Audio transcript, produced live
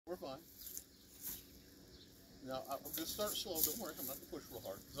We're fine. Now, we're going to start slow. Don't worry, I'm not going to push real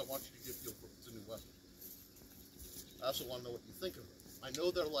hard because I want you to get a feel for it's a new weapon. I also want to know what you think of it. I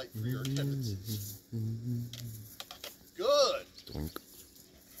know they're light for your tendencies. Good.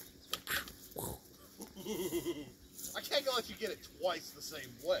 I can't let you get it twice the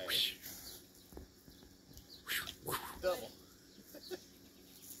same way. Double.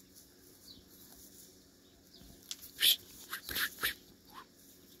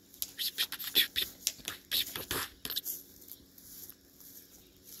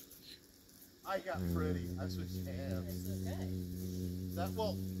 I got pretty. I switched hands. That,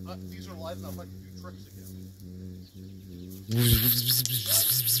 well, these are light enough I can do tricks again. You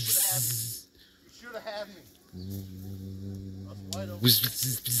should have had me. I was wide open.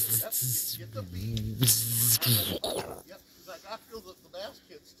 Yep, get the beat. Yep, because I got to feel the bass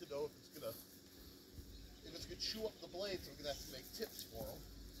kids to know if it's gonna chew up the blades. I'm gonna have to make tips for them.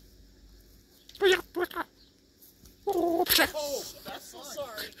 Oh, that's so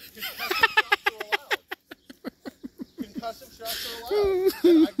sorry. Concussive shots are allowed.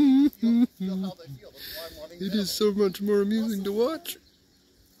 And I can feel how they feel. That's why I'm running It is so much more amusing to watch.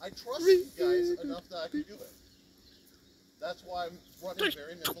 I trust you guys enough that I can do it. That's why I'm running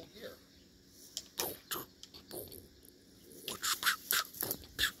very nimble gear.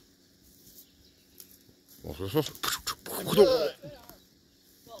 Good.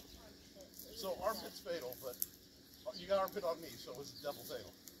 So armpit's fatal, but you got armpit on me, so it was double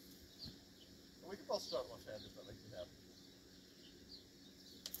fatal. We can both start left-handed if that makes you happy.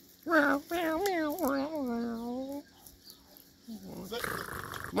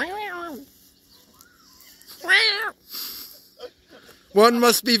 One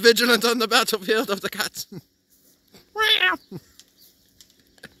must be vigilant on the battlefield of the cats. We've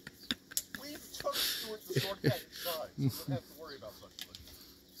took Stuart the sword cat inside, so we don't have to worry about such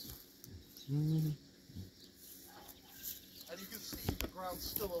things. And you can see the ground's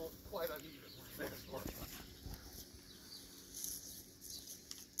still quite uneven.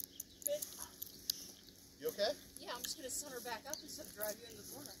 You okay? Yeah, I'm just going to center back up instead of drive you in the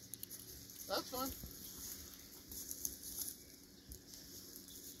corner. That's fine.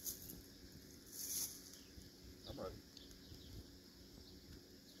 I'm ready.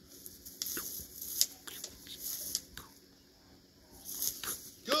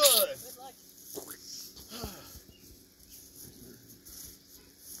 Good! Good luck.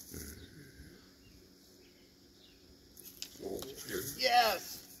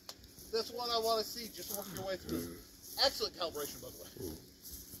 Yes! That's one I want to see. Just work your way through. Excellent calibration, by the way.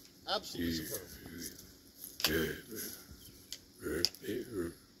 Absolutely superb.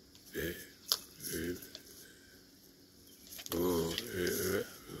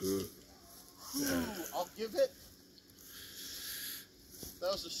 I'll give it.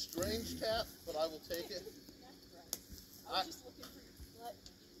 That was a strange tap, but I will take it. I was just looking for your butt.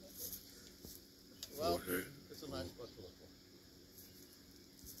 Well, it's a nice butt to look for.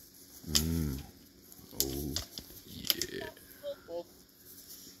 Oh, yeah. Both.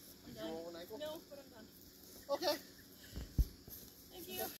 Did you roll an ankle? No, but I'm done. Okay.